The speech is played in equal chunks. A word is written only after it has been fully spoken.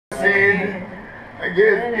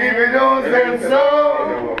Again, if you don't sing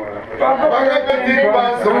so, pack up your thing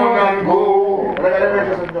and soon and go.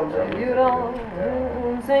 You don't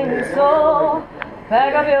sing so,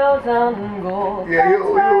 pack up your tongue and go. Yeah,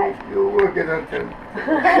 you work it until.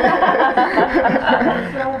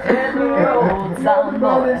 Hit the road, sound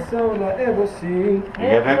boy. sound I ever seen.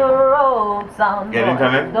 Hit the road, sound boy. Get into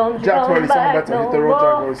it? Don't you Jack's come already sound back better. Hit the no road, Jack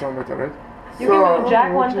more. already sound better, right? You can do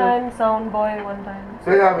Jack one time, sound boy one time.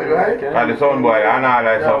 So you have it, right? And the sound boy, and all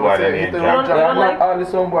the sound boy, they name Jack. Don't like- All the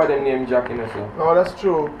sound boy them name Jack in us. No, that's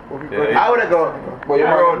true. But we could- Yeah. I would have gone. But you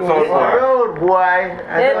Road sound boy. Road boy.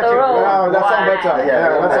 Hit the road. Yeah, that sound better. Yeah,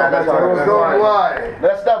 that sound better. Road boy.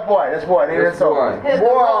 That's that boy, that's boy. That's boy. Hit the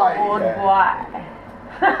Boy. road, boy.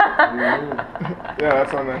 Yeah, that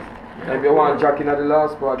sound nice. If you want Jack in the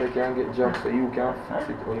last part, they can get Jack so you can fix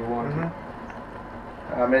it how you want it.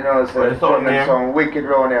 I mean, no, it's Well, sound name. some wicked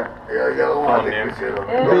round here. Yeah, you don't want it. Hit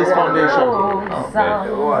Base the foundation. road, sound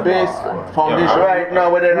boy. Base foundation. Right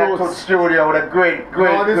now, we're in a Roots. Toot studio with a great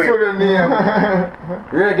No, this is the name.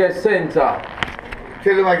 Reggae Center.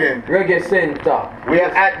 Tell him again. Reggae Center. We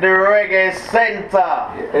are at the Reggae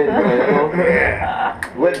Center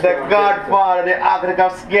with the Godfather, the architect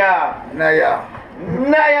of Ska. Naya.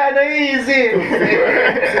 Naya, no easy. The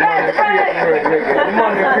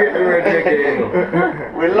man who create the word reggae, you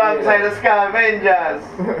know. We're alongside the Ska Avengers.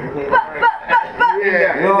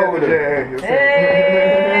 Yeah. No,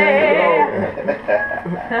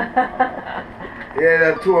 Yeah,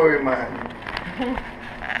 that Tory man.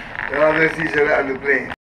 They always see each other on the plane.